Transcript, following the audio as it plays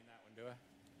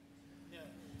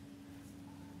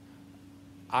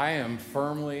I am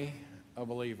firmly a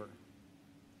believer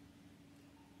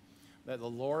that the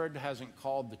Lord hasn't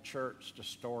called the church to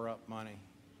store up money.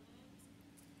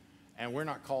 And we're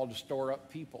not called to store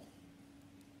up people.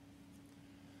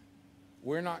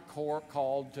 We're not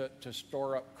called to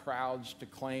store up crowds to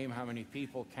claim how many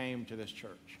people came to this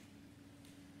church.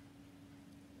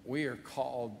 We are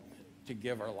called to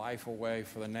give our life away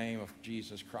for the name of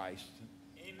Jesus Christ,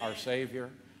 Amen. Our Savior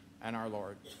and our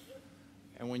Lord.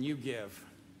 And when you give,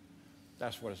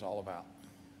 that's what it's all about.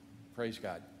 Praise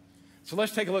God. So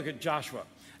let's take a look at Joshua.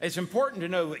 It's important to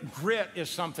know that grit is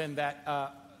something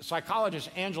that psychologist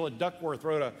Angela Duckworth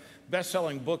wrote a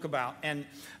best-selling book about. And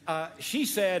she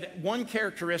said one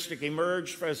characteristic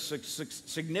emerged as a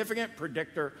significant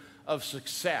predictor of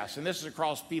success. And this is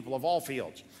across people of all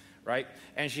fields, right?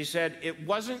 And she said it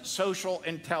wasn't social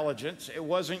intelligence, it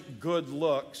wasn't good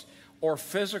looks or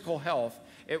physical health,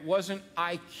 it wasn't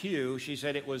IQ. She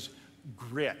said it was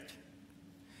grit.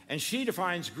 And she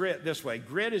defines grit this way.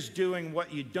 Grit is doing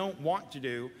what you don't want to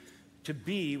do to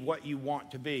be what you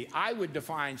want to be. I would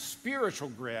define spiritual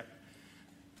grit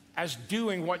as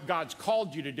doing what God's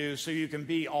called you to do so you can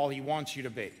be all he wants you to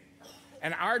be.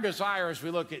 And our desire as we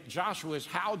look at Joshua is,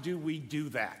 how do we do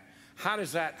that? How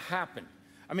does that happen?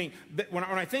 I mean, when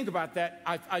I think about that,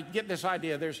 I get this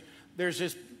idea.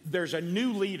 There's a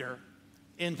new leader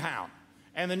in town.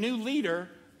 And the new leader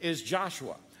is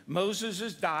Joshua. Moses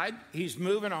has died. He's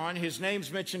moving on. His name's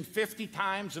mentioned 50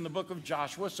 times in the book of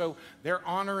Joshua, so they're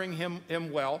honoring him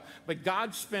well. But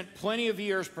God spent plenty of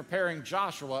years preparing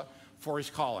Joshua for his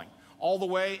calling, all the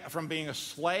way from being a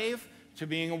slave to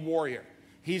being a warrior.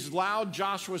 He's allowed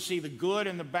Joshua to see the good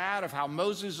and the bad of how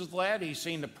Moses has led. He's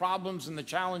seen the problems and the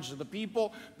challenges of the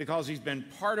people because he's been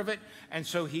part of it. And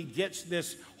so he gets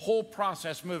this whole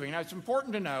process moving. Now, it's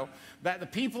important to know that the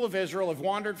people of Israel have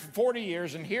wandered for 40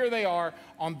 years, and here they are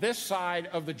on this side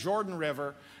of the Jordan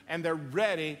River, and they're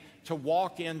ready to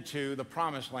walk into the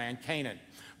promised land, Canaan.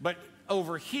 But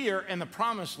over here in the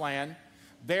promised land,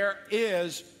 there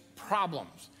is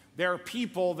problems. There are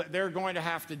people that they're going to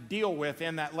have to deal with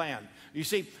in that land. You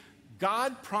see,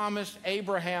 God promised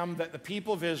Abraham that the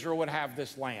people of Israel would have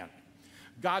this land.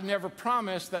 God never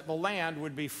promised that the land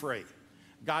would be free.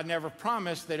 God never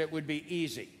promised that it would be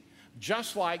easy.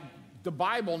 Just like the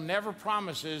Bible never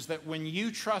promises that when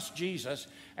you trust Jesus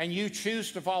and you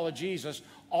choose to follow Jesus,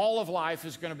 all of life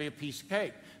is going to be a piece of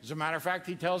cake. As a matter of fact,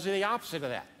 he tells you the opposite of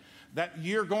that. That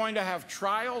you're going to have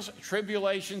trials,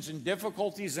 tribulations, and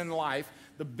difficulties in life.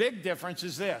 The big difference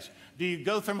is this. Do you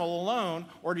go through them alone,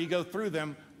 or do you go through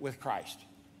them with Christ?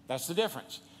 That's the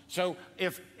difference. So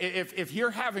if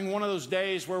you're having one of those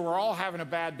days where we're all having a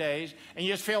bad days, and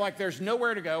you just feel like there's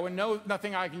nowhere to go and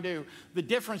nothing I can do, the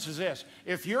difference is this.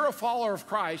 If you're a follower of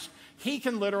Christ, he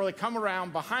can literally come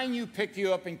around behind you, pick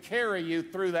you up, and carry you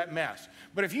through that mess.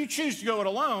 But if you choose to go it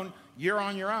alone, you're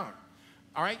on your own.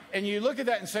 All right? And you look at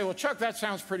that and say, well, Chuck, that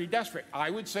sounds pretty desperate. I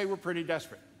would say we're pretty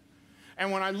desperate. And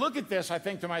when I look at this, I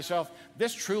think to myself,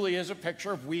 this truly is a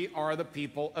picture of we are the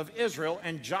people of Israel,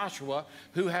 and Joshua,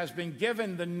 who has been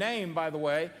given the name, by the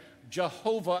way,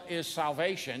 Jehovah is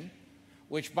salvation,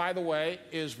 which, by the way,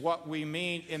 is what we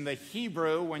mean in the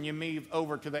Hebrew when you move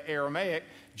over to the Aramaic.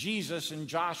 Jesus and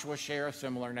Joshua share a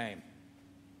similar name.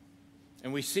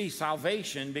 And we see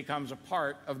salvation becomes a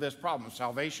part of this problem.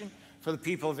 Salvation for the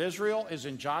people of Israel is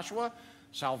in Joshua.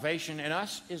 Salvation in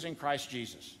us is in Christ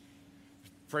Jesus.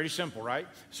 Pretty simple, right?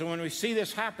 So when we see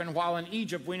this happen while in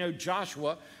Egypt, we know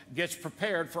Joshua gets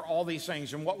prepared for all these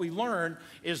things. And what we learn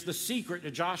is the secret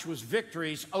to Joshua's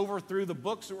victories over through the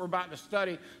books that we're about to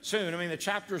study soon. I mean, the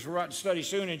chapters we're about to study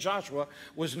soon in Joshua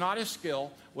was not his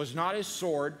skill, was not his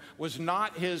sword, was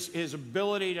not his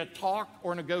ability to talk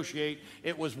or negotiate.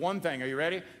 It was one thing. Are you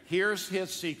ready? Here's his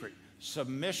secret.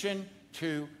 Submission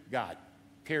to God,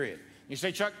 period. You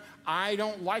say, Chuck, I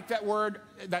don't like that word.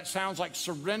 That sounds like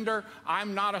surrender.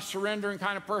 I'm not a surrendering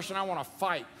kind of person. I want to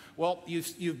fight. Well,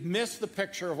 you've missed the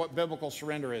picture of what biblical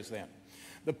surrender is then.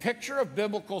 The picture of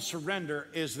biblical surrender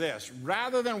is this.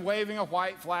 Rather than waving a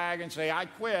white flag and say, I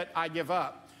quit, I give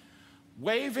up,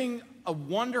 waving a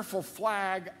wonderful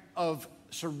flag of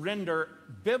surrender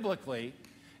biblically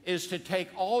is to take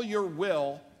all your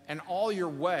will and all your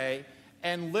way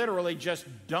and literally just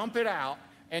dump it out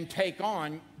and take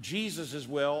on Jesus'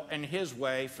 will and his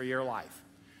way for your life.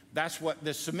 That's what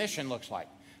this submission looks like.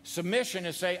 Submission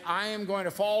is say, I am going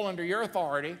to fall under your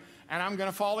authority and I'm going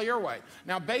to follow your way.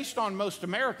 Now, based on most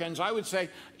Americans, I would say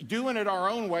doing it our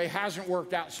own way hasn't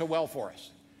worked out so well for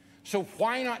us. So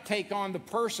why not take on the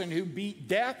person who beat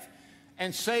death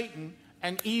and Satan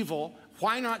and evil?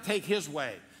 Why not take his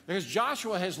way? Because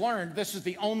Joshua has learned this is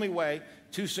the only way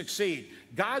to succeed.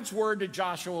 God's word to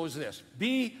Joshua was this: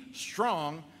 be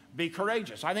strong, be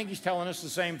courageous. I think he's telling us the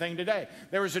same thing today.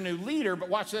 There was a new leader, but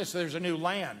watch this, there's a new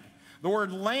land. The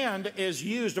word land is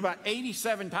used about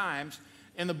 87 times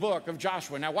in the book of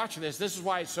Joshua. Now watch this. This is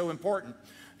why it's so important.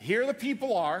 Here the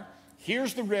people are.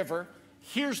 Here's the river.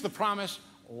 Here's the promised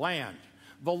land.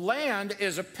 The land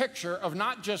is a picture of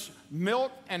not just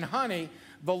milk and honey.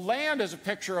 The land is a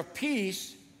picture of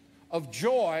peace, of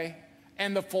joy,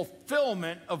 and the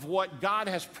fulfillment of what God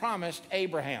has promised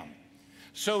Abraham.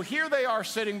 So here they are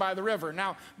sitting by the river.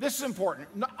 Now, this is important.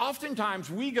 Oftentimes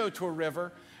we go to a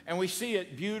river and we see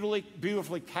it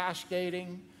beautifully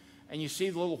cascading, and you see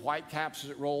the little white caps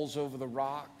as it rolls over the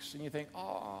rocks, and you think,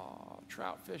 oh,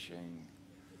 trout fishing.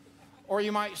 Or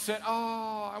you might say,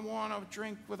 oh, I want a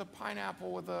drink with a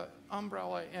pineapple with an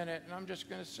umbrella in it, and I'm just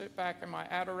going to sit back in my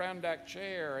Adirondack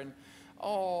chair, and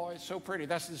oh, it's so pretty.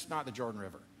 That's just not the Jordan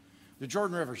River. The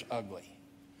Jordan River's ugly.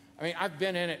 I mean, I've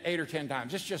been in it 8 or 10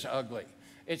 times. It's just ugly.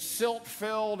 It's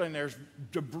silt-filled, and there's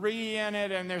debris in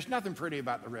it, and there's nothing pretty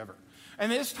about the river.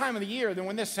 And this time of the year, then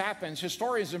when this happens,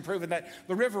 historians have proven that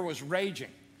the river was raging.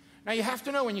 Now, you have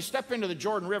to know when you step into the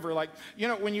Jordan River, like, you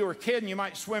know, when you were a kid and you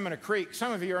might swim in a creek.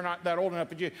 Some of you are not that old enough,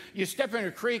 but you step into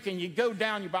a creek and you go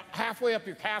down, you're about halfway up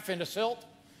your calf into silt.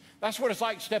 That's what it's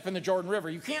like to step in the Jordan River.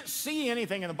 You can't see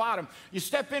anything in the bottom. You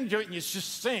step into it and you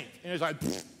just sink. And it's like,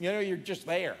 you know, you're just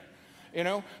there, you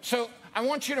know. So I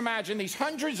want you to imagine these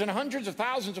hundreds and hundreds of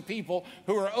thousands of people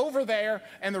who are over there,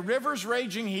 and the river's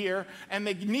raging here, and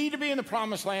they need to be in the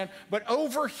promised land. But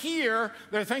over here,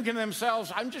 they're thinking to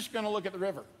themselves, I'm just going to look at the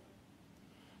river,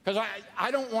 because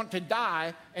I don't want to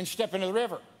die and step into the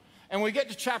river. And when we get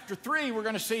to chapter 3, we're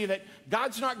going to see that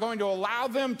God's not going to allow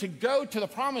them to go to the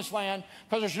promised land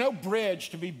because there's no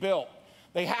bridge to be built.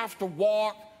 They have to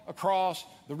walk across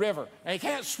the river. And you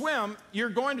can't swim, you're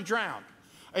going to drown.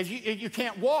 If you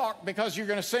can't walk because you're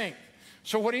going to sink.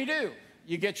 So what do?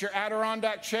 You get your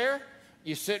Adirondack chair,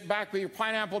 you sit back with your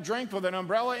pineapple drink with an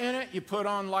umbrella in it, you put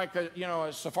on like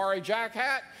a Safari Jack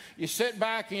hat, you sit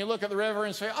back and you look at the river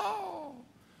and say, oh,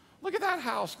 look at that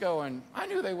house going. I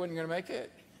knew they weren't going to make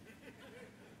it.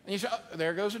 And you say, oh,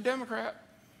 there goes a Democrat.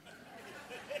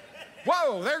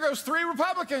 Whoa, there goes 3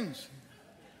 Republicans.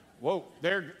 Whoa,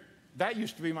 that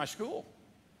used to be my school.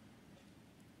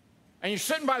 And you're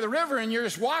sitting by the river and you're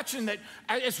just watching that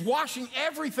it's washing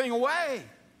everything away.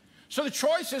 So the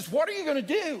choice is, what are you going to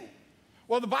do?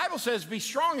 Well, the Bible says be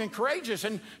strong and courageous.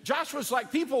 And Joshua's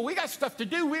like, people, we got stuff to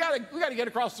do. We got to get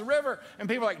across the river. And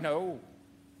people are like, no,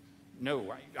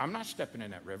 I'm not stepping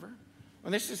in that river.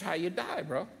 Well, this is how you die,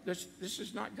 bro. This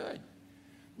is not good.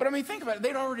 But I mean, think about it.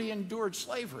 They'd already endured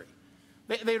slavery.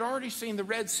 They'd already seen the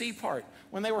Red Sea part.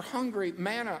 When they were hungry,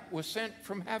 manna was sent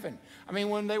from heaven. I mean,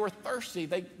 when they were thirsty,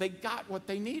 they got what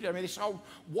they needed. I mean, they saw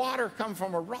water come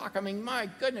from a rock. I mean, my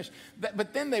goodness.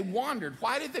 But then they wandered.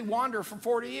 Why did they wander for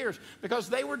 40 years? Because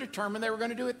they were determined they were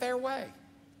going to do it their way.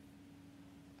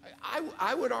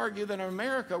 I would argue that in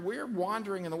America, we're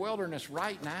wandering in the wilderness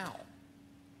right now.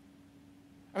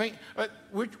 I mean,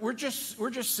 we're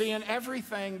just seeing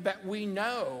everything that we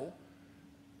know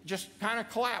just kind of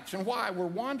collapse. And why? We're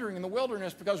wandering in the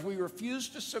wilderness because we refuse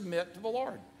to submit to the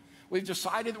Lord. We've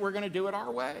decided that we're going to do it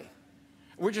our way.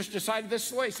 We're just decided this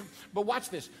is the way. So, but watch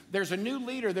this. There's a new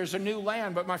leader. There's a new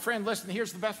land. But my friend, listen,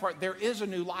 here's the best part. There is a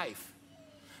new life.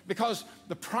 Because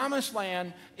the promised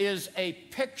land is a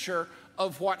picture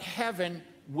of what heaven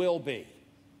will be.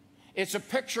 It's a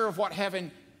picture of what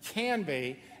heaven can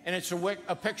be. And it's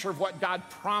a picture of what God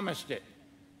promised it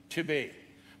to be.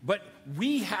 But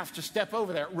we have to step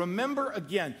over there. Remember,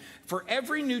 again, for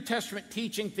every New Testament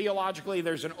teaching theologically,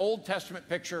 there's an Old Testament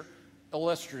picture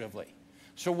illustratively.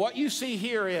 So what you see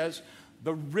here is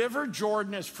the river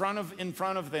Jordan is in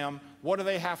front of them. What do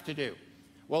they have to do?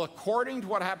 Well, according to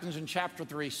what happens in chapter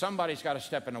 3, somebody's got to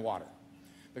step in the water.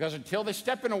 Because until they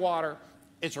step in the water,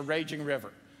 it's a raging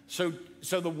river. So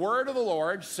the word of the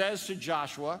Lord says to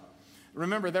Joshua,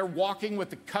 remember, they're walking with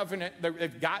the covenant.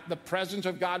 They've got the presence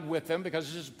of God with them because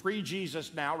this is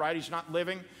pre-Jesus now, right? He's not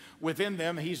living within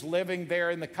them. He's living there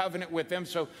in the covenant with them.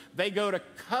 So they go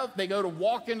to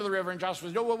walk into the river, and Joshua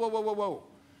says, whoa.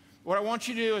 What I want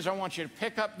you to do is I want you to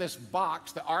pick up this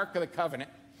box, the Ark of the Covenant,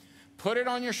 put it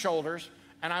on your shoulders,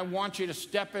 and I want you to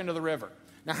step into the river.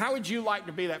 Now, how would you like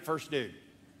to be that first dude?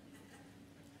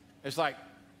 It's like,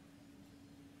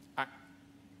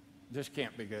 this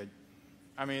can't be good.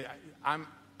 I mean,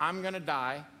 I'm going to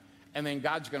die, and then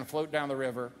God's going to float down the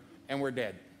river, and we're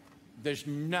dead. There's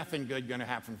nothing good going to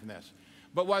happen from this.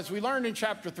 But as we learned in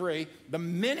chapter 3, the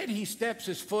minute he steps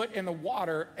his foot in the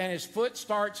water and his foot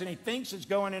starts and he thinks it's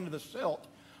going into the silt,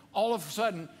 All of a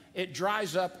sudden, it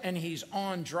dries up and he's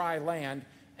on dry land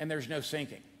and there's no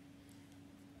sinking.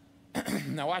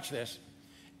 Now watch this.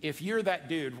 If you're that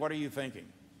dude, what are you thinking?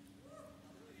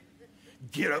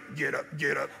 Get up, get up,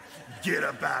 get up, get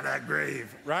up out of that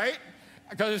grave, right?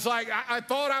 Because it's like, I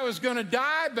thought I was going to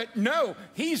die, but no,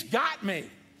 he's got me.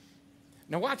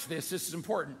 Now watch this, this is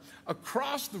important.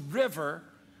 Across the river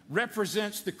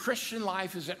represents the Christian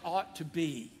life as it ought to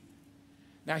be.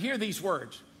 Now hear these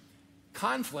words: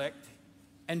 conflict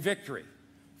and victory,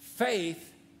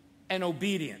 faith and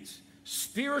obedience,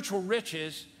 spiritual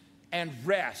riches and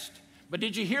rest. But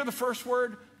did you hear the first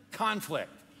word? Conflict.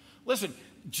 Listen,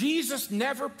 Jesus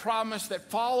never promised that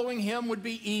following him would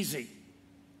be easy.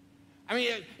 I mean,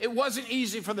 it wasn't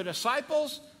easy for the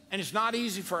disciples, and it's not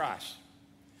easy for us.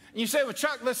 And you say, well,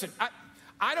 Chuck, listen,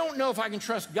 I don't know if I can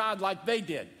trust God like they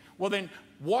did. Well, then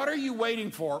what are you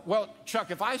waiting for? Well,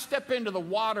 Chuck, if I step into the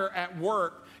water at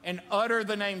work and utter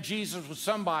the name Jesus with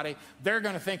somebody, they're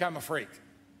going to think I'm a freak.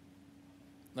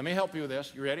 Let me help you with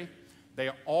this. You ready? They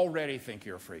already think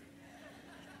you're a freak.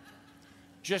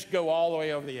 Just go all the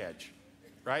way over the edge,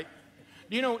 right?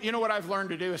 You know what I've learned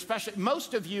to do? Especially,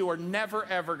 most of you are never,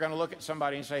 ever going to look at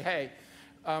somebody and say, hey,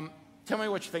 tell me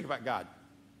what you think about God.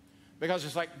 Because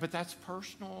it's like, but that's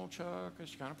personal, Chuck.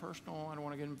 It's kind of personal. I don't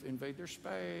want to invade their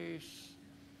space.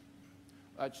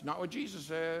 That's not what Jesus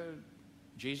said.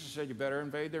 Jesus said you better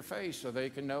invade their face so they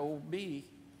can know me.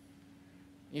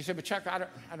 And you say, but Chuck, I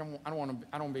don't want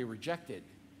to be rejected.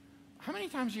 How many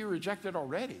times are you rejected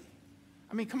already?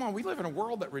 I mean, come on, we live in a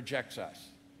world that rejects us.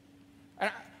 And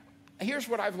here's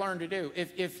what I've learned to do.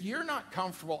 If you're not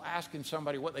comfortable asking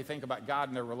somebody what they think about God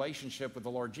and their relationship with the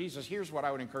Lord Jesus, here's what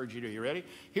I would encourage you to do. You ready?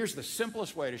 Here's the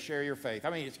simplest way to share your faith. I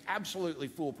mean, it's absolutely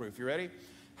foolproof. You ready?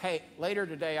 Hey, later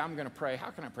today, I'm going to pray. How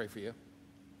can I pray for you?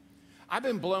 I've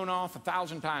been blown off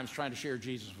 1,000 times trying to share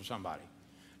Jesus with somebody.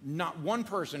 Not one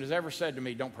person has ever said to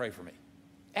me, don't pray for me.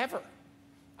 Ever.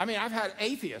 I mean, I've had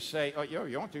atheists say, oh,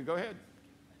 you want to? Go ahead.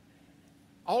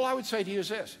 All I would say to you is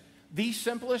this. The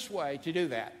simplest way to do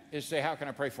that is say, how can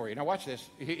I pray for you? Now watch this.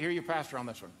 Hear your pastor on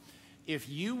this one. If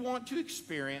you want to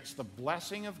experience the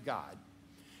blessing of God,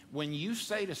 when you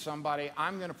say to somebody,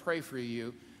 I'm going to pray for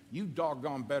you, you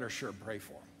doggone better sure pray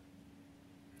for them.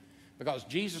 Because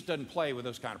Jesus doesn't play with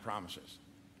those kind of promises.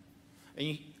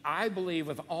 And I believe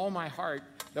with all my heart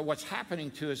that what's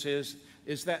happening to us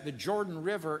is that the Jordan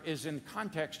River is in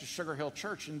context of Sugar Hill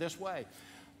Church in this way.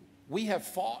 We have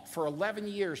fought for 11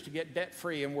 years to get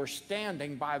debt-free, and we're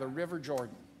standing by the River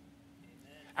Jordan.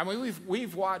 I mean,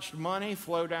 we've watched money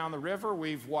flow down the river.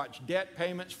 We've watched debt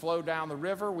payments flow down the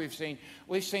river. We've seen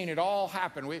it all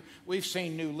happen. We've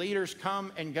seen new leaders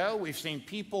come and go. We've seen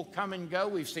people come and go.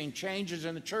 We've seen changes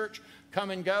in the church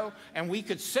come and go. And we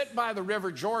could sit by the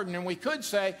River Jordan, and we could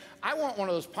say, I want one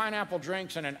of those pineapple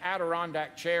drinks and an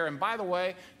Adirondack chair. And by the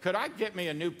way, could I get me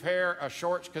a new pair of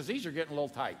shorts? Because these are getting a little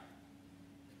tight.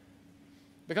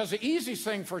 Because the easiest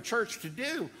thing for a church to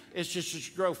do is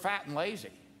just grow fat and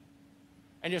lazy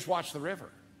and just watch the river.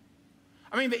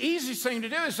 I mean, the easiest thing to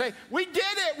do is say, we did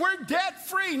it. We're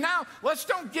debt-free. Now, let's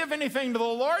don't give anything to the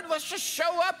Lord. Let's just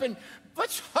show up and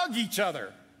let's hug each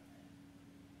other.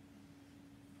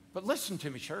 But listen to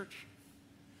me, church.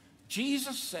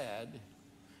 Jesus said,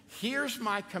 here's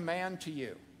my command to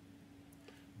you.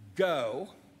 Go,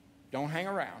 don't hang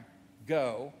around,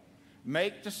 go,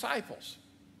 make disciples.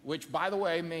 Which, by the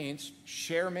way, means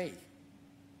share me.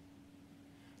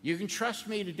 You can trust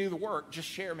me to do the work, just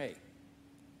share me.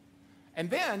 And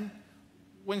then,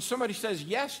 when somebody says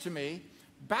yes to me,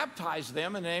 baptize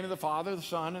them in the name of the Father, the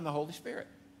Son, and the Holy Spirit.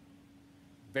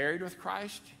 Buried with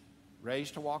Christ,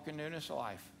 raised to walk in newness of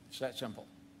life. It's that simple.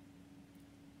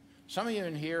 Some of you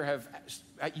in here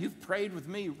you've prayed with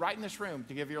me right in this room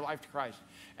to give your life to Christ,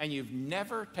 and you've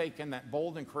never taken that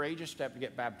bold and courageous step to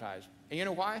get baptized. And you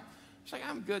know why? It's like,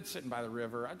 I'm good sitting by the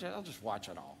river. I'll just watch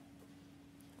it all.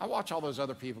 I watch all those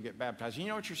other people get baptized. You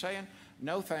know what you're saying?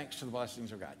 No thanks to the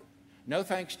blessings of God. No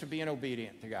thanks to being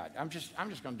obedient to God. I'm just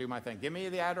going to do my thing. Give me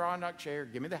the Adirondack chair.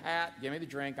 Give me the hat. Give me the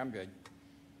drink. I'm good.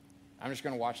 I'm just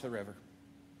going to watch the river.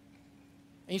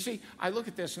 And you see, I look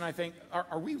at this and I think,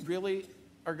 are we going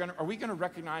to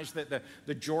recognize that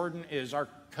the Jordan is our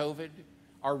COVID,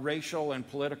 our racial and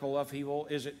political upheaval?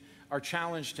 Is it our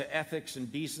challenge to ethics and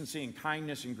decency and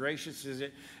kindness and graciousness?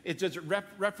 Does it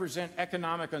represent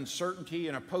economic uncertainty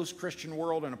in a post-Christian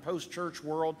world and a post-church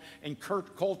world and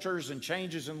cultures and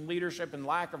changes in leadership and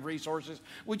lack of resources?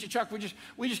 Chuck,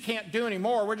 we just can't do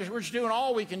anymore. We're just doing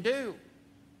all we can do.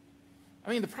 I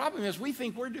mean, the problem is we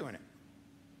think we're doing it.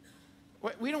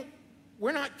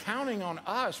 We're not counting on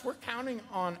us. We're counting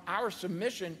on our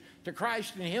submission to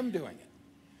Christ and Him doing it.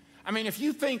 I mean, if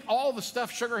you think all the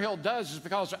stuff Sugar Hill does is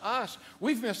because of us,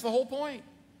 we've missed the whole point.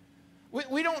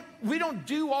 We don't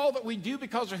do all that we do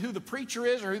because of who the preacher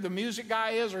is or who the music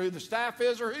guy is or who the staff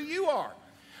is or who you are.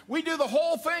 We do the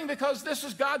whole thing because this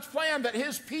is God's plan, that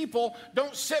his people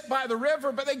don't sit by the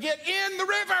river, but they get in the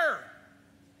river.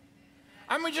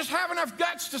 And we just have enough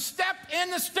guts to step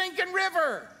in the stinking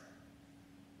river.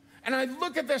 And I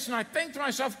look at this and I think to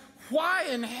myself, why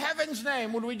in heaven's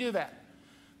name would we do that?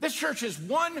 This church is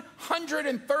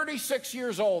 136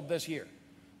 years old this year.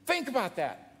 Think about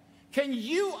that. Can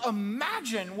you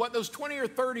imagine what those 20 or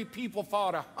 30 people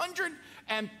thought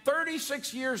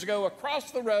 136 years ago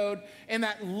across the road in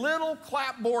that little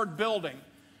clapboard building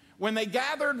when they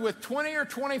gathered with 20 or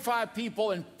 25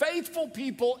 people and faithful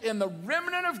people in the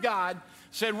remnant of God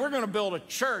said, we're going to build a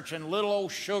church in little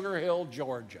old Sugar Hill,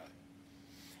 Georgia.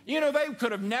 You know, they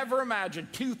could have never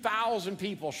imagined 2,000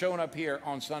 people showing up here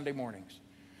on Sunday mornings.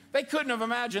 They couldn't have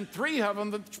imagined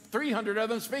 300 of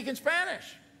them speaking Spanish.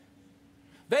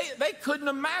 They couldn't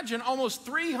imagine almost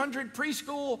 300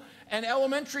 preschool and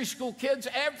elementary school kids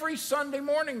every Sunday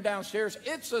morning downstairs.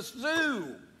 It's a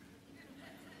zoo.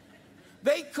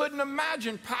 They couldn't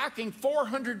imagine packing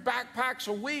 400 backpacks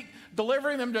a week,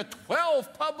 delivering them to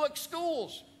 12 public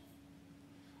schools.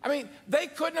 I mean, they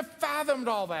couldn't have fathomed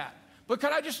all that. But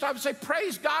could I just stop and say,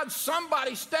 praise God,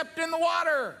 somebody stepped in the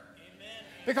water. Amen.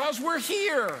 Because we're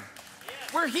here.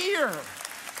 Yeah. We're here.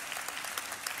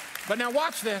 But now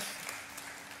watch this.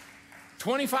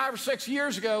 25 or 6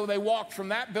 years ago, they walked from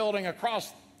that building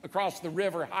across the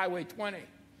river, Highway 20.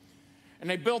 And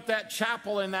they built that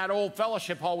chapel in that old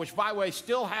fellowship hall, which, by the way,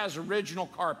 still has original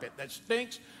carpet that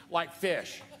stinks like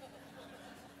fish.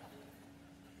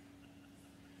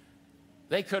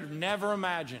 They could have never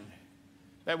imagined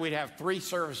that we'd have 3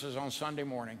 services on Sunday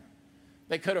morning.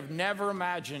 They could have never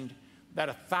imagined that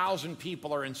 1,000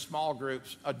 people are in small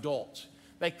groups, adults.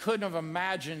 They couldn't have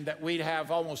imagined that we'd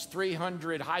have almost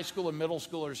 300 high school and middle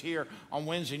schoolers here on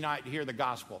Wednesday night to hear the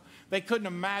gospel. They couldn't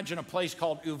imagine a place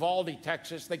called Uvalde,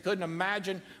 Texas. They couldn't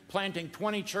imagine planting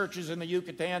 20 churches in the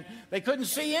Yucatan. They couldn't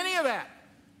see any of that.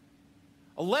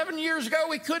 11 years ago,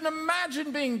 we couldn't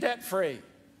imagine being debt-free.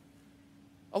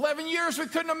 11 years, we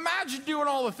couldn't imagine doing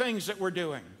all the things that we're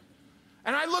doing.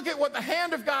 And I look at what the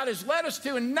hand of God has led us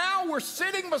to, and now we're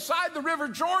sitting beside the River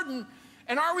Jordan.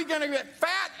 And are we going to get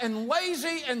fat and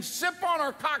lazy and sip on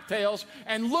our cocktails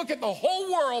and look at the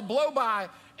whole world blow by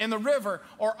in the river?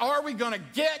 Or are we going to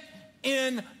get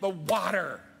in the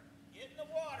water? Get in the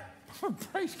water.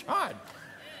 Praise God.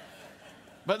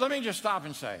 But let me just stop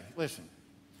and say, listen,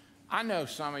 I know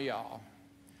some of y'all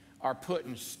are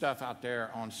putting stuff out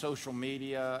there on social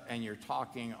media and you're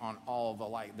talking on all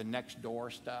the next door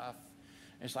stuff.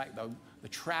 It's like the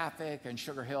traffic in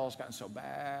Sugar Hill has gotten so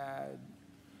bad.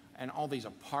 And all these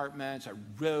apartments are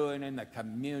ruining the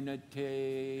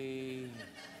community.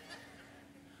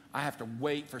 I have to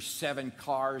wait for 7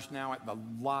 cars now at the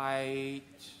light.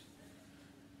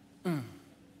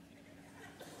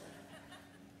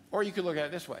 Or you could look at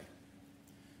it this way,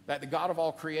 that the God of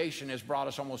all creation has brought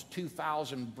us almost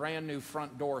 2,000 brand new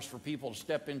front doors for people to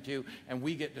step into, and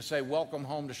we get to say, welcome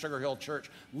home to Sugar Hill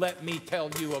Church. Let me tell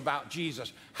you about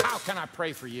Jesus. How can I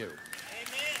pray for you? Amen.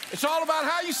 It's all about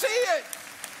how you see it.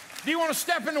 Do you want to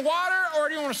step in the water, or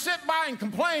do you want to sit by and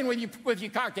complain with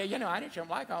your cocktail? You know, I didn't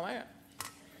like all that.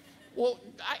 Well,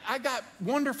 I got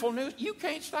wonderful news. You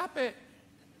can't stop it.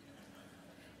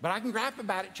 But I can gripe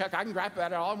about it, Chuck. I can gripe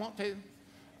about it all I want to.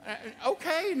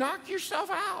 Okay, knock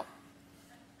yourself out.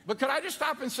 But could I just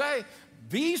stop and say,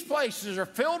 these places are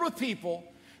filled with people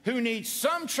who need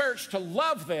some church to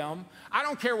love them. I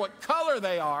don't care what color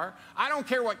they are. I don't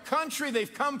care what country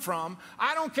they've come from.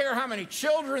 I don't care how many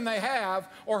children they have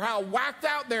or how whacked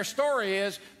out their story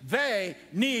is. They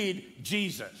need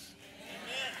Jesus.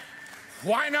 Amen.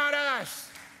 Why not us?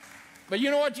 But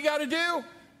you know what you got to do?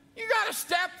 You got to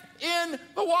step in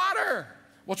the water.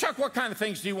 Well, Chuck, what kind of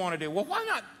things do you want to do? Well,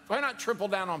 why not triple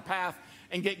down on Path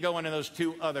and get going in those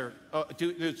two other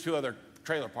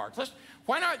trailer parks?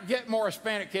 Why not get more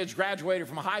Hispanic kids graduated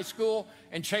from high school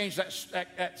and change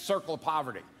that circle of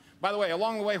poverty? By the way,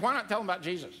 along the way, why not tell them about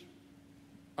Jesus?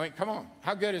 I mean, come on.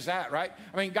 How good is that, right?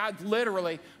 I mean, God's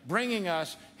literally bringing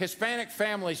us Hispanic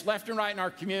families left and right in our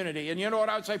community. And you know what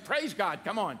I would say? Praise God.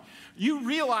 Come on. You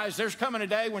realize there's coming a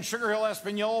day when Sugar Hill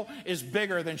Espanol is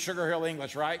bigger than Sugar Hill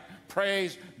English, right?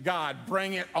 Praise God.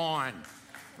 Bring it on,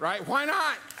 right? Why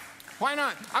not? Why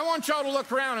not? I want y'all to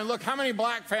look around and look how many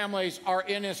black families are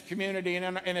in this community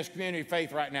and in this community of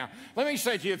faith right now. Let me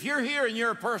say to you, if you're here and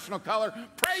you're a person of color,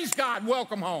 praise God,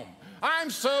 welcome home.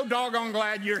 I'm so doggone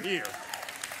glad you're here.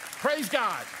 Praise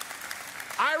God.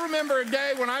 I remember a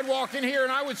day when I'd walk in here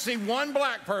and I would see one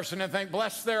black person and think,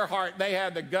 bless their heart, they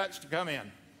had the guts to come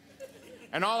in.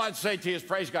 And all I'd say to you is,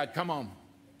 praise God, come on.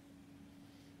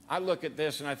 I look at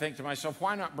this and I think to myself,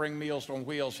 why not bring Meals on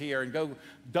Wheels here and go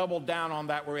double down on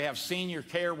that, where we have senior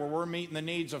care, where we're meeting the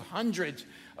needs of hundreds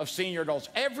of senior adults.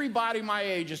 Everybody my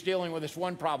age is dealing with this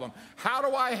one problem. How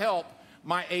do I help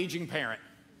my aging parent?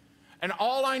 And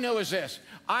all I know is this.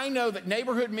 I know that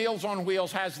Neighborhood Meals on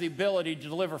Wheels has the ability to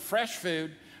deliver fresh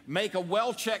food, make a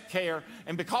well-checked care,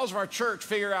 and because of our church,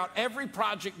 figure out every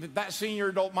project that that senior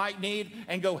adult might need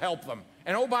and go help them.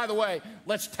 And oh, by the way,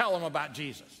 let's tell them about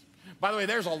Jesus. By the way,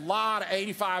 there's a lot of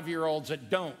 85-year-olds that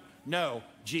don't know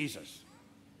Jesus.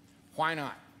 Why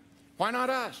not? Why not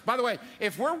us? By the way,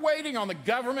 if we're waiting on the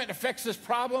government to fix this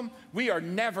problem, we are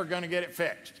never going to get it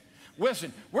fixed.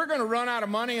 Listen, we're going to run out of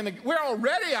money, and we're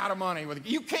already out of money.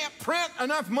 You can't print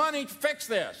enough money to fix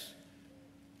this.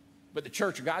 But the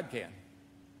Church of God can.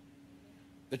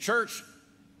 The church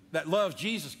that loves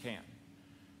Jesus can.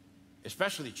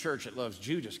 Especially the church that loves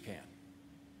Judas can.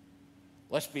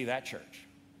 Let's be that church.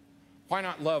 Why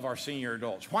not love our senior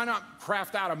adults? Why not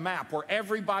craft out a map where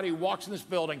everybody who walks in this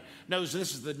building knows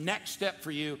this is the next step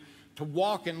for you to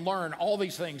walk and learn all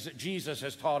these things that Jesus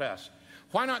has taught us?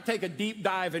 Why not take a deep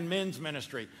dive in men's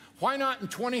ministry? Why not in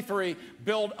 23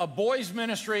 build a boys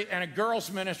ministry and a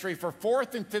girls ministry for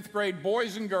 4th and 5th grade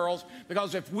boys and girls?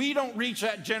 Because if we don't reach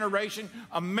that generation,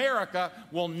 America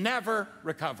will never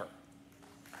recover.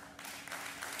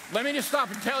 Let me just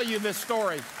stop and tell you this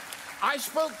story. I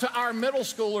spoke to our middle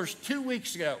schoolers 2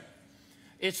 weeks ago.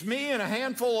 It's me and a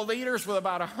handful of leaders with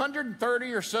about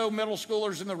 130 or so middle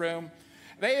schoolers in the room.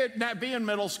 They had, being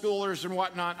middle schoolers and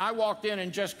whatnot, I walked in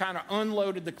and just kind of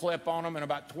unloaded the clip on them in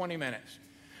about 20 minutes.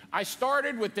 I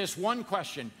started with this one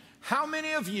question. How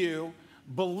many of you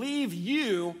believe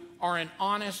you are an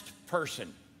honest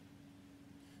person?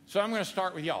 So I'm going to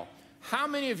start with y'all. How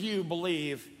many of you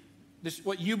believe this?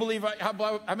 What you believe?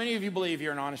 How many of you believe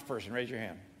you're an honest person? Raise your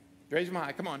hand. Raise them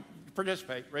high. Come on,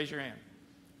 participate. Raise your hand.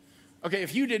 Okay,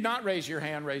 if you did not raise your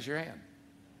hand, raise your hand.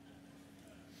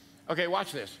 Okay,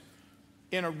 watch this.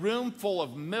 In a room full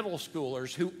of middle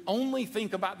schoolers who only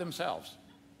think about themselves,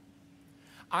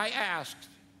 I asked,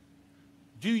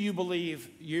 do you believe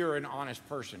you're an honest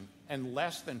person? And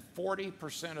less than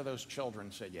 40% of those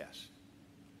children said yes.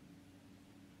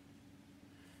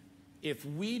 If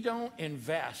we don't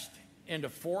invest into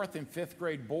 4th and 5th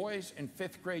grade boys and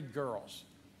 5th grade girls,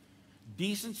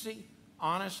 decency,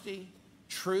 honesty,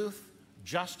 truth,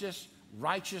 justice,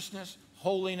 righteousness,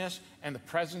 holiness, and the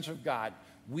presence of God,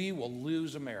 we will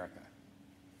lose America.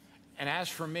 And as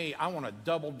for me, I want to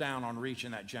double down on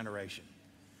reaching that generation.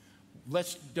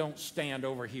 Let's don't stand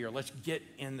over here. Let's get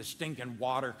in the stinking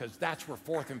water, because that's where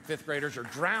 4th and 5th graders are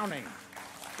drowning.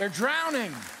 They're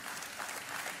drowning.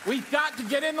 We've got to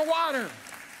get in the water.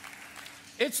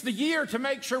 It's the year to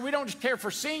make sure we don't just care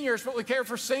for seniors, but we care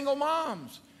for single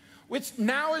moms.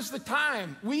 Now is the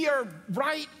time. We are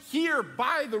right here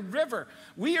by the river.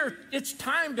 It's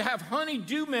time to have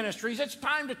honey-do ministries. It's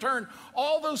time to turn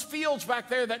all those fields back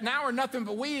there that now are nothing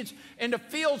but weeds into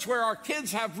fields where our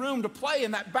kids have room to play,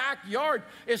 and that backyard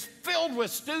is filled with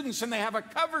students, and they have a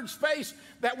covered space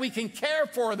that we can care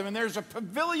for them. And there's a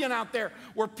pavilion out there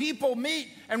where people meet,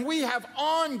 and we have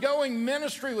ongoing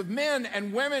ministry with men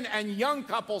and women and young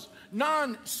couples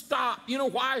non-stop. You know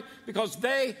why? Because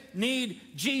they need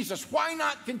Jesus. Why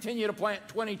not continue to plant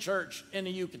 20 church in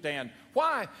the Yucatan?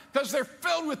 Why? Because they're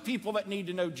filled with people that need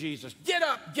to know Jesus. Get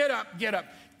up, get up, get up.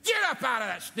 Get up out of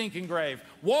that stinking grave.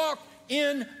 Walk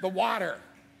in the water.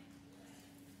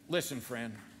 Listen,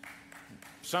 friend.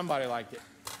 Somebody liked it.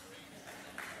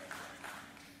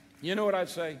 You know what I'd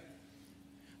say?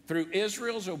 Through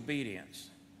Israel's obedience,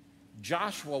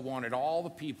 Joshua wanted all the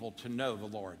people to know the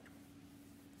Lord.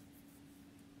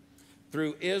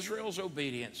 Through Israel's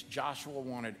obedience, Joshua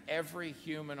wanted every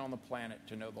human on the planet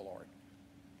to know the Lord.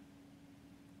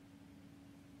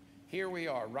 Here we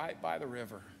are, right by the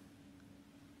river.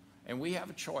 And we have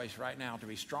a choice right now to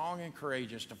be strong and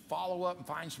courageous, to follow up and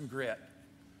find some grit.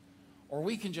 Or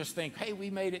we can just think, hey, we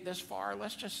made it this far.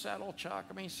 Let's just settle, Chuck.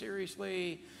 I mean,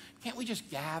 seriously, can't we just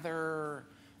gather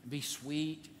and be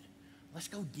sweet? Let's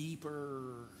go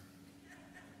deeper.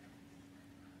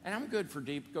 And I'm good for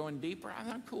going deeper.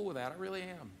 I'm cool with that. I really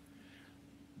am.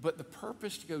 But the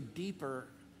purpose to go deeper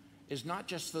is not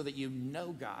just so that you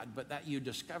know God, but that you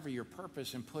discover your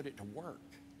purpose and put it to work.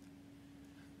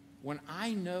 When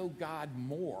I know God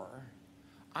more,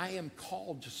 I am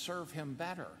called to serve him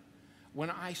better. When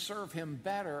I serve him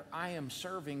better, I am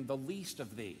serving the least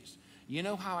of these. You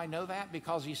know how I know that?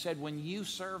 Because he said, when you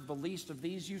serve the least of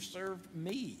these, you served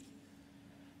me.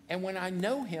 And when I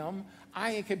know him,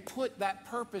 I can put that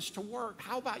purpose to work.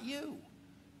 How about you?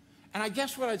 And I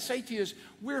guess what I'd say to you is,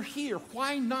 we're here.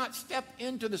 Why not step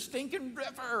into the stinking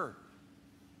river?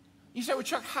 You say, well,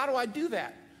 Chuck, how do I do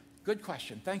that? Good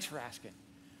question. Thanks for asking.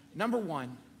 Number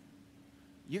one,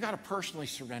 you got to personally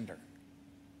surrender.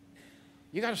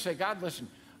 You got to say, God, listen,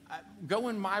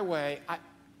 going my way,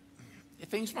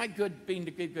 things might be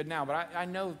good now, but I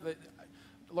know that,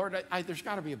 Lord, there's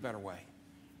got to be a better way.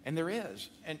 And there is.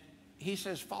 And he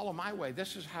says, follow my way.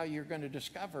 This is how you're going to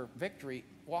discover victory,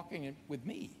 walking with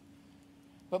me.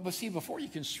 But see, before you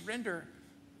can surrender,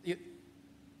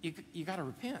 you got to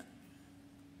repent.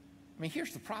 I mean,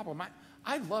 here's the problem.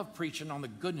 I love preaching on the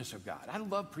goodness of God. I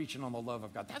love preaching on the love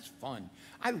of God. That's fun.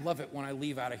 I love it when I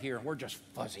leave out of here and we're just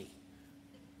fuzzy.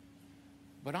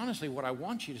 But honestly, what I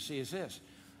want you to see is this.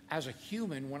 As a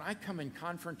human, when I come in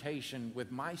confrontation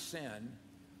with my sin,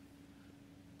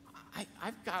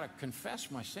 I've got to confess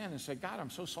my sin and say, God, I'm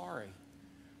so sorry.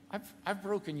 I've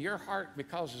broken your heart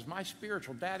because as my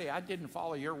spiritual daddy, I didn't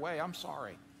follow your way. I'm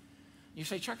sorry. You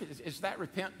say, Chuck, is that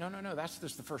repent? No. That's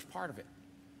just the first part of it.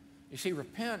 You see,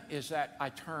 repent is that I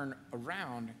turn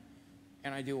around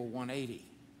and I do a 180.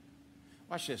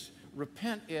 Watch this.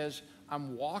 Repent is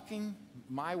I'm walking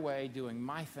my way, doing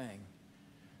my thing.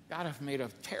 God, I've made a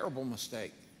terrible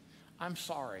mistake. I'm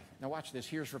sorry. Now watch this.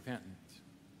 Here's repentance.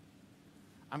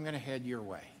 I'm going to head your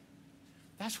way.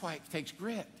 That's why it takes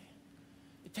grit.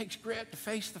 It takes grit to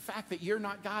face the fact that you're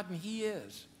not God and he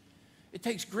is. It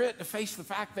takes grit to face the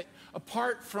fact that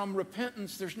apart from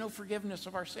repentance, there's no forgiveness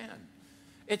of our sin.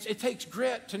 It takes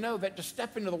grit to know that to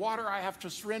step into the water, I have to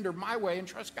surrender my way and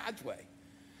trust God's way.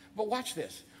 But watch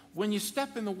this. When you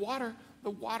step in the water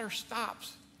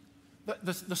stops.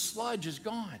 The sludge is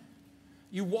gone.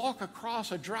 You walk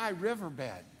across a dry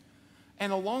riverbed.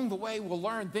 And along the way, we'll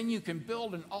learn, then you can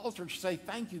build an altar to say,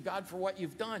 thank you, God, for what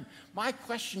you've done. My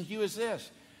question to you is this.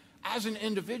 As an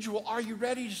individual, are you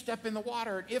ready to step in the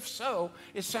water? And if so,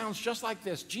 it sounds just like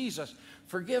this. Jesus,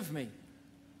 forgive me.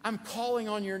 I'm calling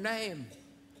on your name.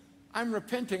 I'm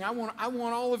repenting. I want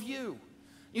all of you.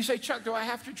 You say, Chuck, do I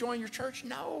have to join your church?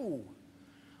 No.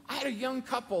 I had a young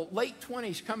couple, late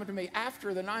 20s, coming to me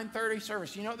after the 9:30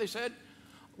 service. You know what they said?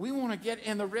 We want to get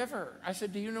in the river. I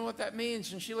said, do you know what that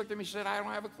means? And she looked at me and said, I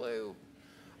don't have a clue.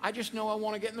 I just know I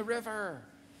want to get in the river.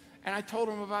 And I told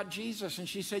them about Jesus, and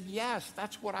she said, yes,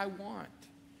 that's what I want.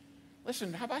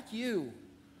 Listen, how about you?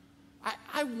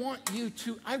 I want you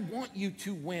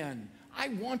to win. I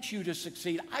want you to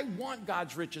succeed. I want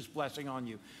God's richest blessing on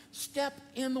you. Step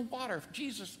in the water.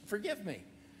 Jesus, forgive me.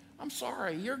 I'm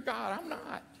sorry. You're God. I'm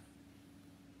not.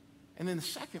 And then the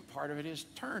second part of it is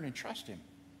turn and trust him.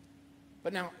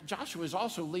 But now Joshua is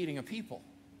also leading a people.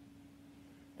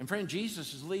 And friend,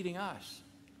 Jesus is leading us.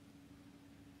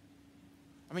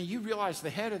 I mean, you realize the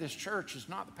head of this church is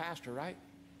not the pastor, right?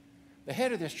 The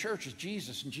head of this church is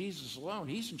Jesus and Jesus alone.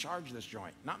 He's in charge of this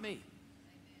joint, not me.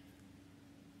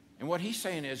 And what he's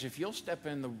saying is, if you'll step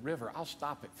in the river, I'll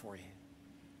stop it for you.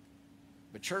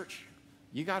 But church,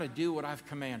 you got to do what I've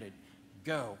commanded.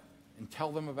 Go and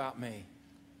tell them about me.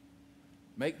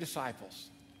 Make disciples.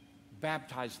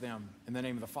 Baptize them in the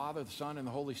name of the Father, the Son, and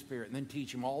the Holy Spirit, and then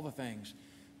teach them all the things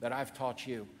that I've taught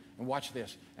you. And watch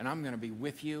this. And I'm going to be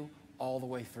with you all the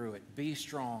way through it. Be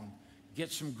strong.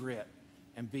 Get some grit.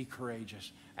 And be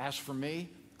courageous. As for me,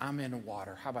 I'm in the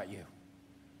water. How about you?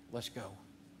 Let's go.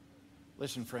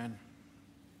 Listen, friend.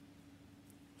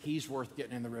 He's worth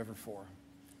getting in the river for,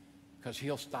 because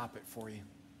he'll stop it for you.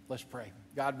 Let's pray.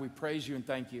 God, we praise you and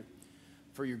thank you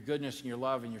for your goodness and your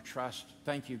love and your trust.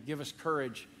 Thank you. Give us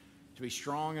courage to be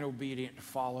strong and obedient, to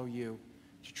follow you,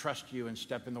 to trust you and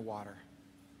step in the water.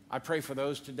 I pray for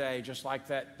those today, just like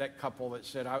that couple that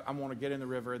said, I want to get in the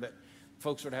river, that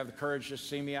folks would have the courage to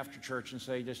see me after church and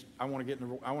say, I want to get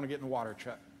in the water,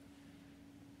 Chuck.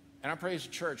 And I pray as a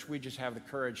church, we just have the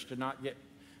courage to not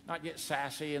get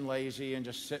sassy and lazy and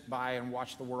just sit by and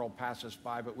watch the world pass us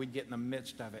by, but we'd get in the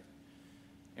midst of it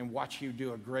and watch you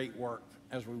do a great work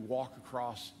as we walk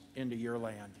across into your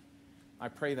land. I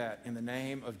pray that in the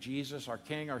name of Jesus, our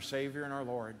King, our Savior, and our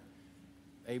Lord.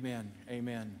 Amen,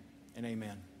 amen, and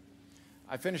amen.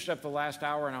 I finished up the last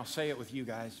hour, and I'll say it with you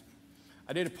guys.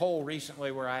 I did a poll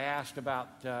recently where I asked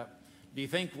about, do you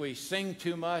think we sing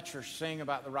too much or sing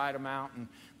about the right amount? And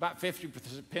about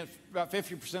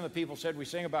 50% of the people said we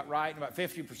sing about right, and about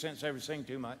 50% said we sing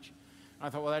too much. And I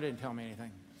thought, well, that didn't tell me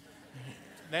anything.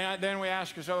 Then we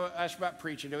asked about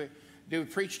preaching. Do we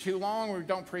preach too long or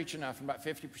don't preach enough? And about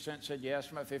 50% said yes,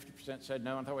 and about 50% said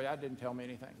no. And I thought, well, that didn't tell me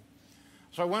anything.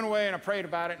 So I went away and I prayed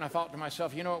about it, and I thought to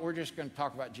myself, you know what, we're just going to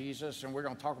talk about Jesus, and we're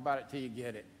going to talk about it till you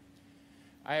get it.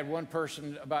 I had one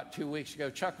person about 2 weeks ago,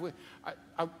 Chuck,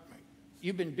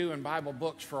 you've been doing Bible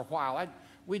books for a while.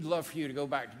 We'd love for you to go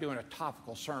back to doing a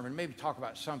topical sermon, maybe talk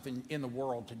about something in the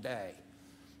world today.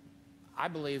 I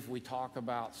believe we talk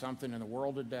about something in the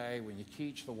world today when you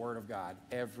teach the Word of God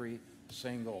every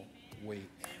single week.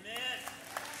 Amen.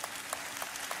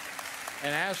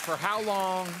 And as for how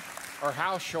long or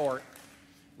how short,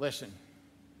 listen,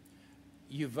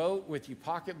 you vote with your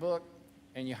pocketbook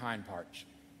and your hind parts.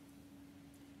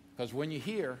 Because when you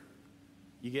hear,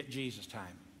 you get Jesus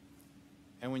time.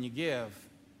 And when you give,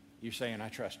 you're saying, I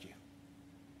trust you.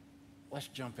 Let's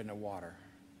jump in the water.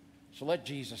 So let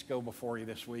Jesus go before you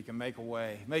this week and make a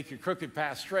way. Make your crooked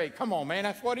path straight. Come on, man,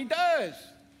 that's what he does.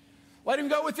 Let him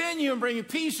go within you and bring you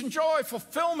peace and joy,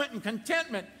 fulfillment and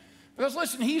contentment. Because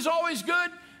listen, he's always good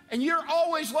and you're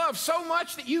always loved so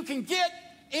much that you can get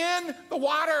in the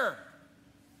water.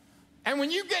 And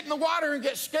when you get in the water and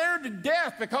get scared to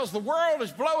death because the world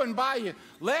is blowing by you,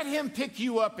 let him pick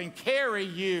you up and carry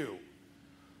you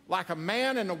like a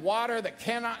man in the water that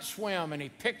cannot swim, and he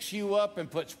picks you up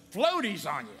and puts floaties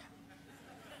on you.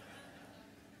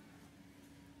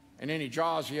 And then he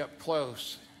draws you up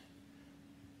close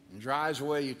and dries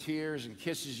away your tears and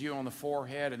kisses you on the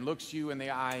forehead and looks you in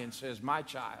the eye and says, my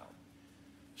child,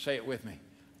 say it with me,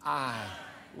 I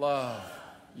love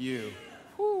you.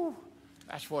 Whew.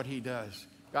 That's what he does.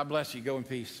 God bless you. Go in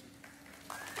peace.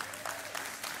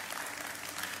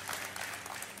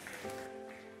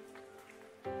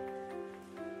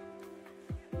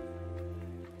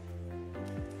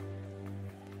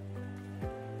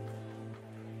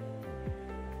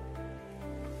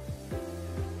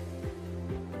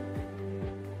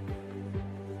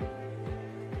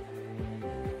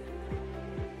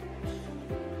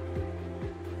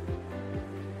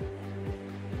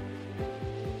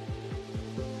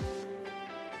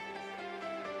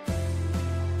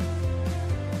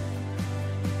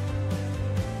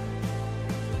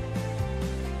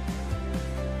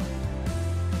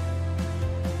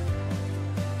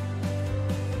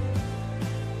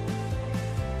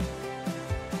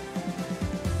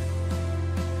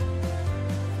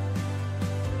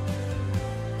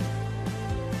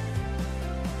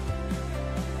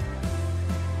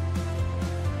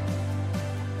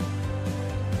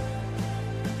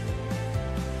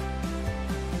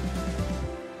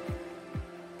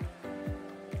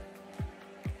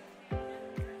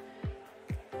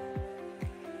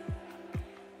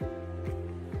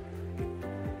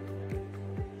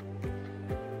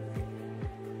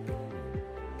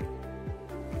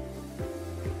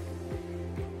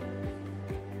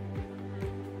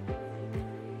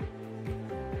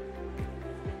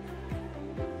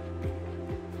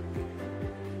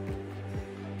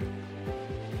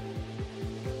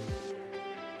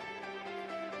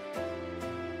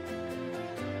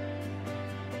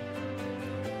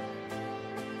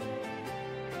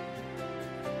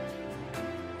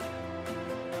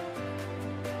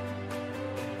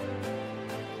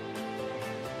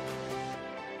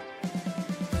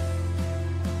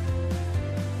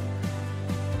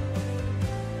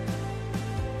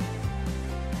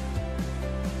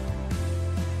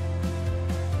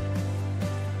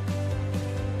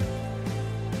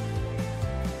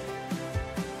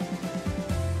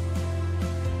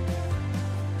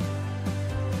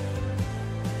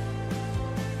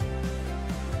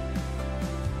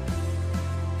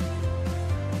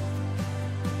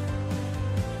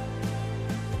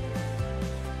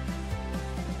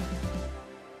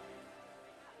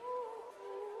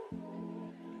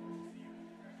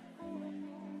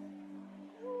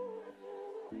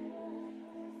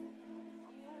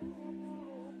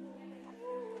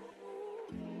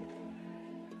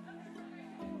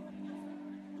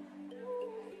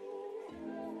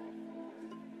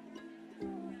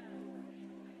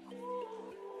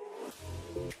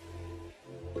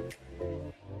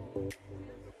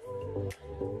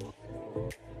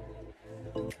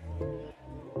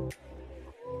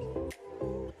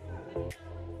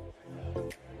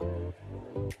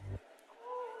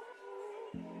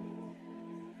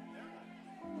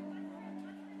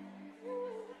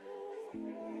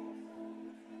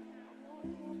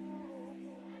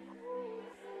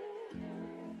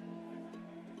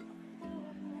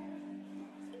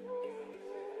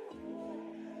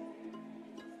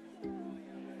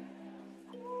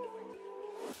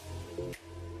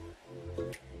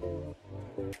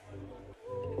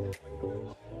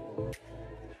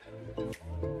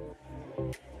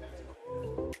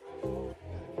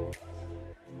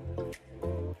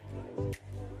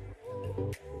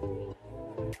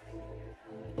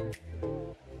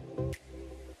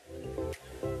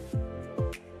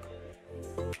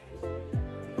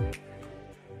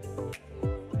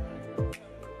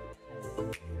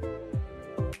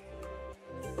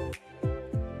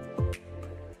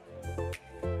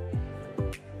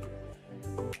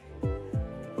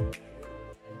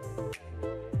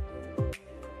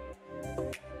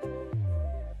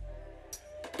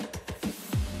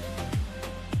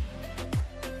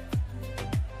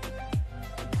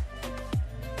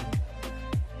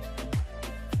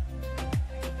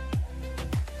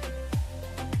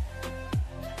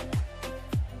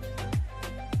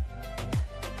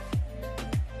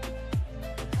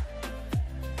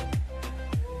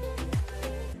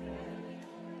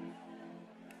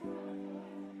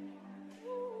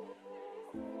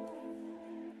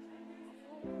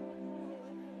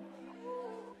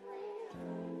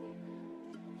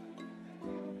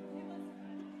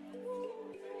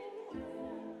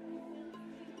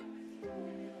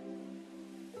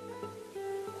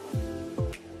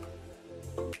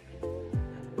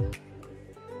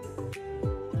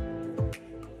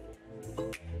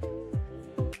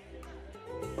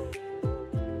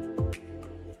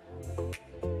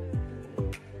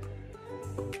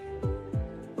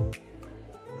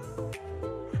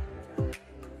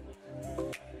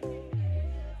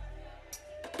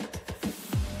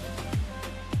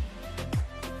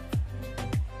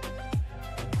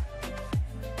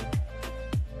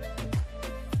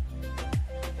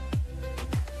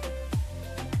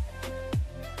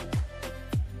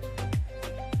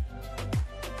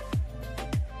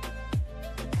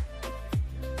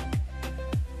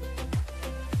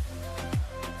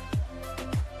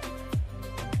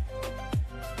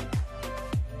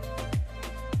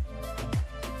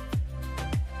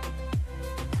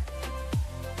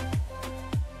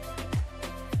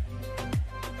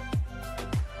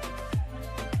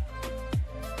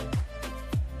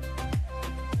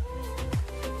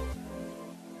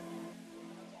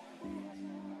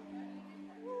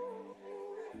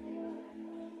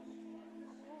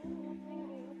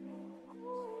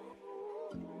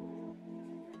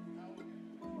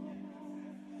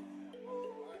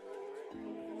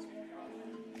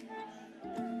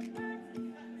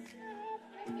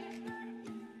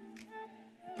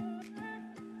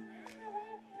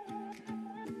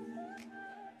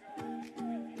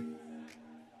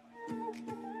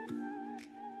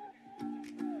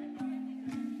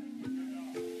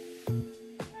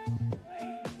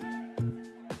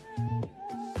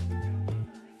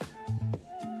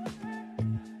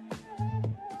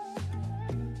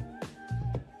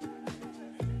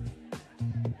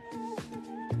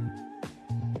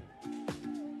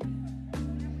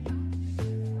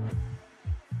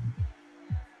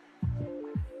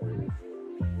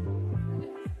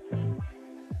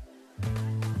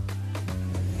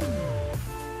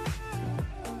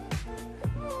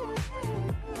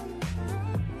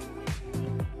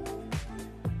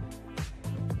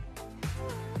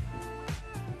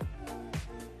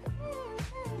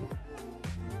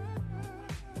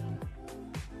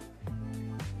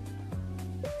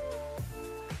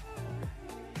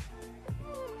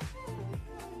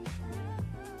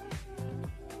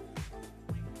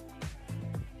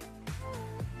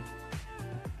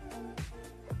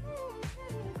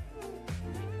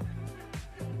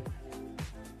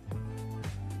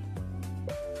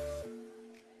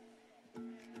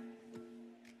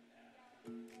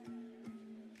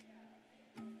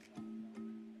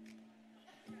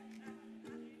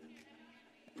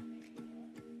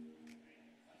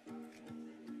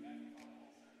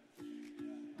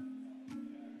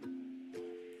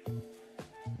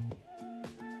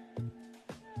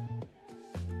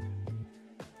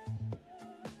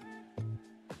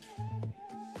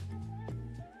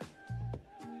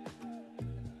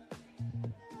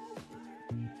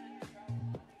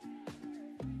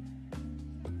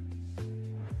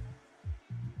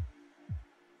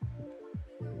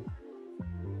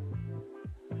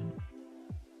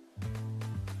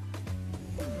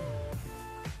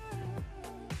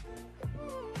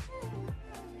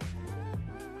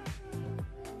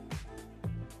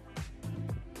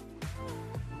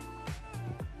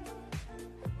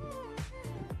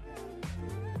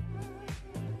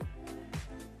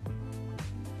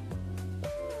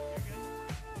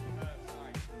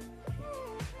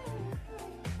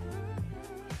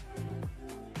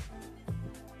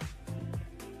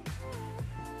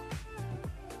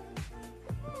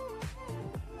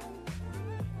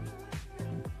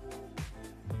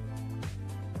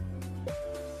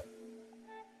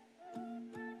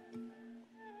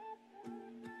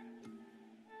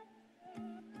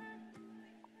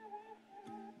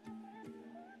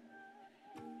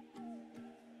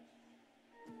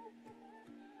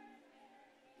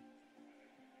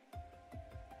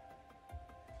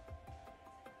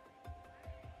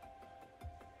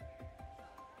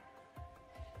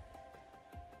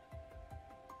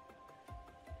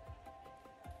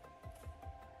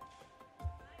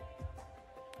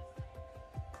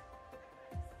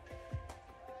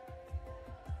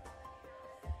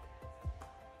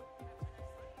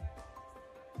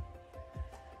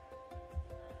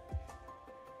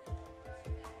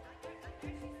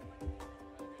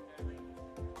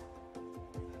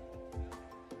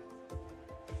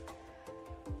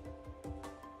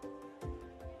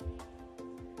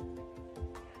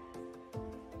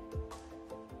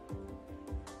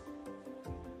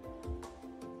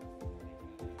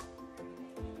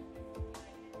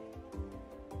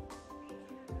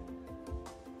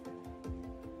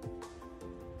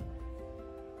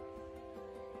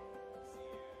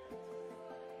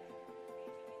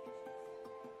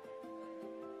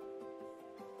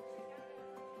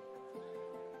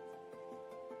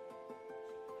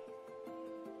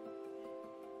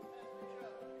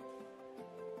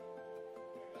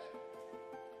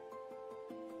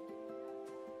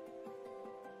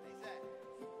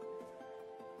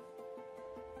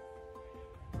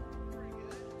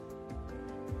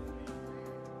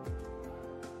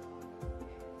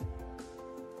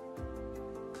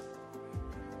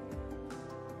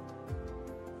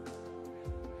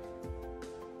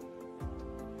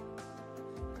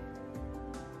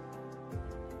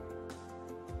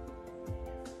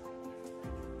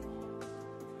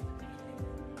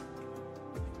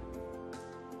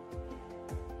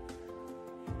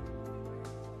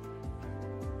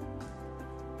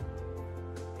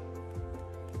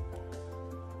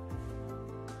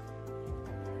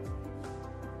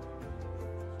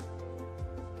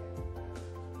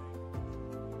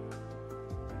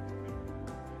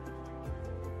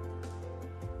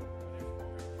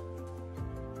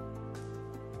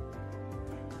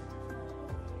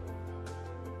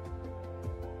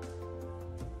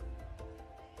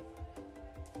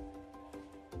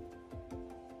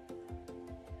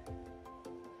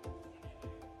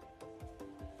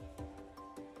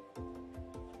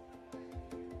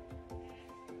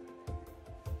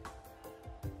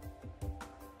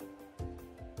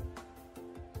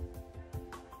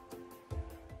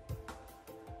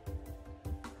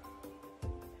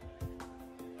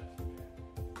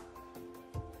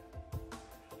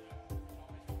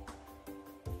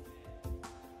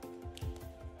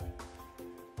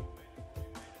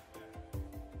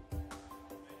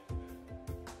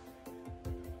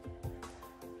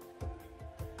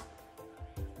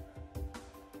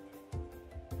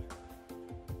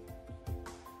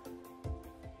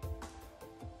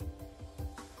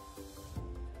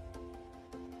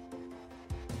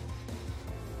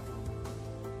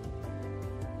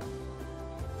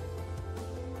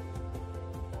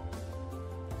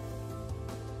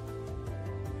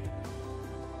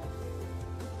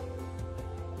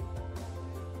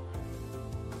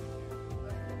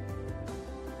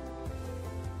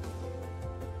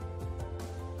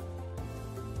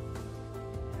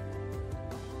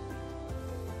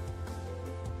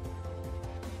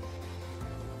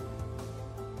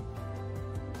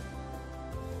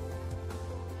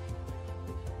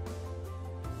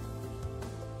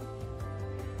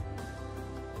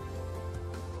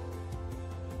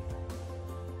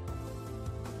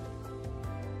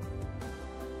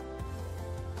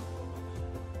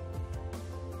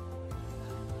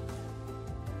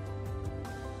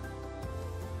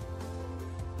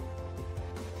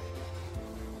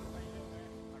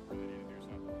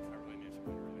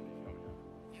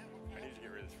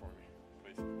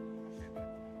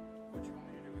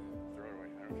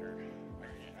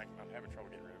 having trouble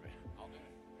getting rid of it. I'll do it.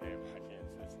 Man, I can't.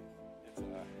 It's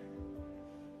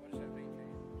What does that mean to you?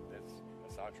 it's a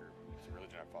Satcher. It's a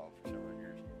religion I followed for several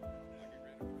years. I'll get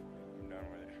rid of it. I'm done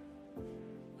with it.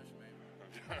 Listen, man.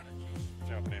 I'm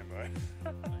jumping in,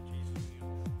 bud.